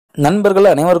நண்பர்கள்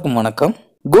அனைவருக்கும் வணக்கம்.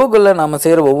 கூகுளில் நாம்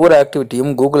செய்கிற ஒவ்வொரு ஆக்டிவிட்டியும்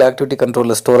கூகுள் ஆக்டிவிட்டி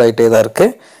கண்ட்ரோலில் ஸ்டோர் ஆகிட்டே தான்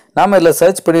இருக்குது. நாம் இதில்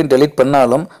சர்ச் பண்ணி டெலிட்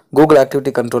பண்ணாலும் கூகுள்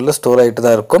ஆக்டிவிட்டி கண்ட்ரோலில் ஸ்டோர் ஆகிட்டு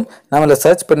தான் இருக்கும். நம்ம இதில்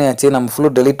சர்ச் பண்ணியாச்சு, நம்ம ஃபுல்லு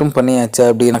டெலிட்டும் பண்ணியாச்சு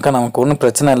அப்படின்னாக்கா நமக்கு ஒன்றும்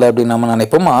பிரச்சனை இல்லை அப்படின்னு நம்ம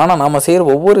நினைப்போம். ஆனால் நாம் செய்கிற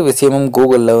ஒவ்வொரு விஷயமும்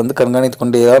கூகுளில் கண்காணித்து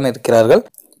கொண்டே தான் இருக்கிறார்கள்.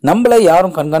 நம்மளை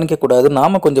யாரும் கண்காணிக்கக்கூடாது,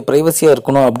 நாம் கொஞ்சம் ப்ரைவசியாக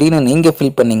இருக்கணும் அப்படின்னு நீங்கள்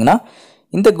ஃபீல் பண்ணிங்கன்னா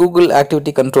இந்த கூகுள்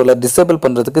ஆக்டிவிட்டி கண்ட்ரோலை டிசேபிள்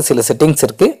பண்ணுறதுக்கு சில செட்டிங்ஸ்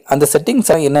இருக்குது. அந்த செட்டிங்ஸ்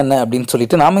என்னென்ன அப்படின்னு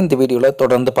சொல்லிட்டு நாம் இந்த வீடியோவில்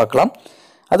தொடர்ந்து பார்க்கலாம்.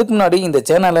 அதுக்கு முன்னாடி இந்த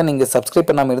சேனலை நீங்கள் சப்ஸ்கிரைப்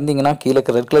பண்ணாமல் இருந்தீங்கன்னா கீழே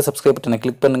இருக்கிற ரெட் கலர் சப்ஸ்கிரைப் பட்டனை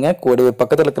கிளிக் பண்ணுங்கள். கூடவே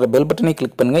பக்கத்தில் இருக்கிற பெல் பட்டனை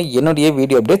கிளிக் பண்ணுங்கள். என்னுடைய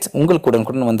வீடியோ அப்டேட்ஸ் உங்களுக்கு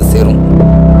உடனுக்குடன் வந்து சேரும்.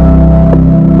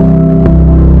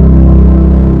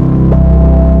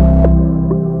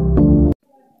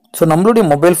 ஸோ நம்மளுடைய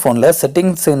மொபைல் ஃபோனில்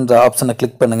செட்டிங்ஸ் என்ற ஆப்ஷனை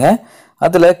கிளிக் பண்ணுங்கள்.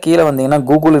 அதில் கீழே வந்தீங்கன்னா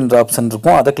கூகுள் என்ற ஆப்ஷன்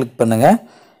இருக்கும், அதை கிளிக் பண்ணுங்கள்.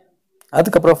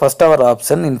 அதுக்கப்புறம் first our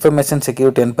option information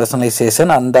security and personalisation,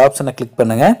 அந்த ஆப்ஷனை கிளிக்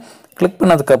பண்ணுங்கள். கிளிக்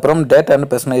பண்ணதுக்கப்புறம் டேட்டா அண்ட்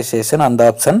பர்சனலைசேஷன், அந்த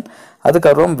ஆப்ஷன்.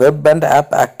 அதுக்கப்புறம் வெப் அண்ட்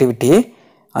ஆப் ஆக்டிவிட்டி,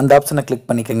 அந்த ஆப்ஷனை கிளிக்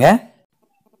பண்ணிக்கோங்க.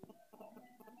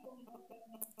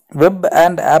 Web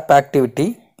and half activity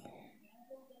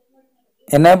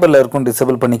enable இருக்கும்,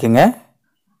 டிசேபிள் பண்ணிக்கோங்க.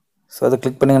 ஸோ அதை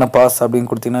கிளிக் பண்ணிங்கன்னா பாஸ்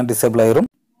அப்படின்னு கொடுத்தீங்கன்னா டிசேபிள் ஆயிரும்.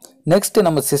 நெக்ஸ்ட்டு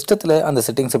நம்ம சிஸ்டத்தில் அந்த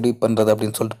செட்டிங்ஸ் எப்படி பண்ணுறது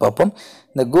அப்படின்னு சொல்லிட்டு பார்ப்போம்.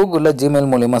 இந்த கூகுளில் ஜிமெயில்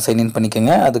மூலிமா சைன்இன்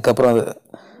பண்ணிக்கோங்க. அதுக்கப்புறம்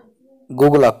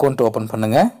கூகுள் அக்கௌண்ட் ஓப்பன்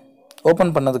பண்ணுங்கள்.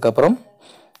 ஓப்பன் பண்ணதுக்கப்புறம்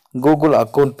கூகுள்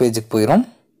அக்கௌண்ட் பேஜுக்கு போயிடும்.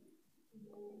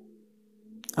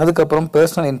 அதுக்கப்புறம்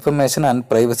பர்சனல் இன்ஃபர்மேஷன் அண்ட்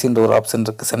ப்ரைவசின்ற ஒரு ஆப்ஷன்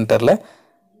இருக்குது சென்டரில்,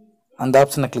 அந்த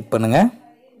ஆப்ஷனை கிளிக் பண்ணுங்கள்.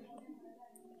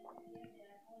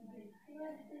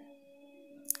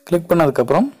 கிளிக்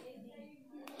பண்ணதுக்கப்புறம்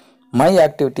மை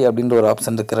ஆக்டிவிட்டி அப்படின்ற ஒரு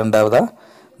ஆப்ஷன் இருக்குது ரெண்டாவதாக.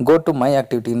 கோ டு மை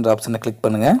ஆக்டிவிட்டின்ற ஆப்ஷனை கிளிக்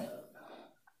பண்ணுங்கள்.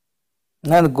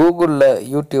 நான் கூகுளில்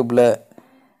யூடியூப்பில்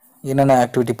என்னென்ன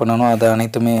ஆக்டிவிட்டி பண்ணணும் அது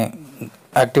அனைத்துமே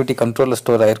ஆக்டிவிட்டி கண்ட்ரோலில்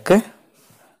ஸ்டோர் ஆகிருக்கு.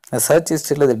 சர்ச்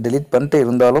ஹிஸ்ட்ரியில் இதை டெலிட் பண்ணிட்டு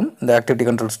இருந்தாலும் இந்த ஆக்டிவிட்டி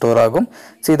கண்ட்ரோல் ஸ்டோர் ஆகும்.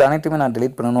 ஸோ இது அனைத்துமே நான்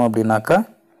டெலிட் பண்ணணும் அப்படின்னாக்கா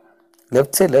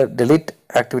லெஃப்ட் சைடில் டெலிட்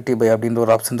ஆக்டிவிட்டி பை அப்படின்ற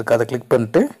ஒரு ஆப்ஷன் இருக்குது, அதை கிளிக்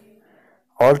பண்ணிட்டு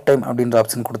ஆல் டைம் அப்படின்ற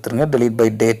ஆப்ஷன் கொடுத்துருங்க. டெலிட்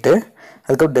பை டேட்டு,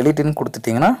 அதுக்கப்புறம் டெலிட்னு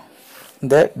கொடுத்துட்டிங்கன்னா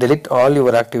இந்த delete all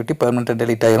your activity பெர்மனெண்ட்டாக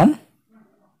delete ஆகிரும்.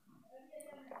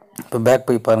 இப்போ பேக்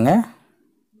போய் பாருங்கள்,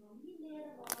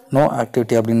 நோ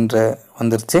ஆக்டிவிட்டி அப்படின்ற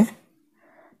வந்துருச்சு.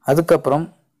 அதுக்கப்புறம்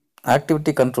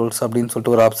ஆக்டிவிட்டி கண்ட்ரோல்ஸ் அப்படின்னு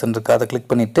சொல்லிட்டு ஒரு ஆப்ஷன் இருக்குது, அதை கிளிக்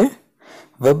பண்ணிவிட்டு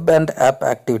web and half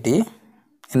activity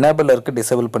enable இருக்குது,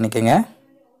 டிசேபிள் பண்ணிக்கோங்க.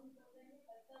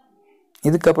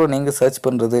 இதுக்கப்புறம் நீங்கள் சர்ச்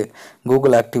பண்ணுறது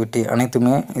கூகுள் ஆக்டிவிட்டி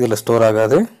அனைத்துமே இதில் ஸ்டோர்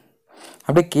ஆகாது.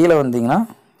 அப்படியே கீழே வந்தீங்கன்னா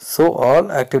ஸோ ஆல்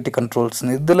ஆக்டிவிட்டி கண்ட்ரோல்ஸ்,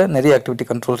 இதில் நிறைய ஆக்டிவிட்டி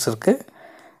கண்ட்ரோல்ஸ் இருக்குது,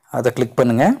 அதை கிளிக்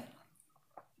பண்ணுங்கள்.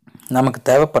 நமக்கு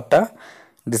தேவைப்பட்டால்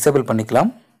டிசேபிள் பண்ணிக்கலாம்.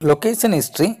 லொக்கேஷன்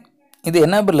ஹிஸ்ட்ரி இது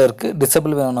எனேபிள் இருக்குது,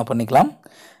 டிசேபிள் வேணும்னா பண்ணிக்கலாம்.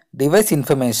 டிவைஸ்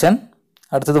இன்ஃபர்மேஷன்,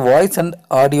 அடுத்தது voice and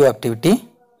audio activity,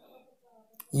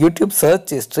 YouTube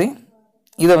search history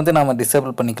இதை நாம்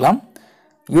டிசேபிள் பண்ணிக்கலாம்.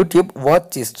 யூடியூப்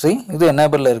வாட்ச் ஹிஸ்ட்ரி இது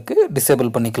எனேபிளில் இருக்குது,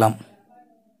 டிசேபிள் பண்ணிக்கலாம்.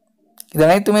 இது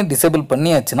அனைத்துமே டிசேபிள்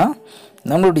பண்ணியாச்சுன்னா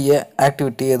நம்மளுடைய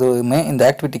ஆக்டிவிட்டி எதுவுமே இந்த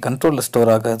ஆக்டிவிட்டி கண்ட்ரோலில்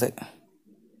ஸ்டோர் ஆகாது.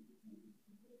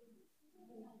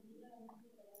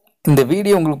 இந்த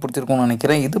வீடியோ உங்களுக்கு பிடிச்சிருக்கும்னு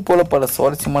நினைக்கிறேன். இது போல் பல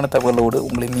சுவாரஸ்யமான தகவலோடு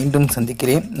உங்களை மீண்டும்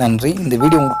சந்திக்கிறேன். நன்றி. இந்த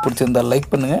வீடியோ உங்களுக்கு பிடிச்சிருந்தால் லைக்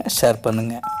பண்ணுங்கள், ஷேர்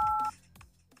பண்ணுங்கள்.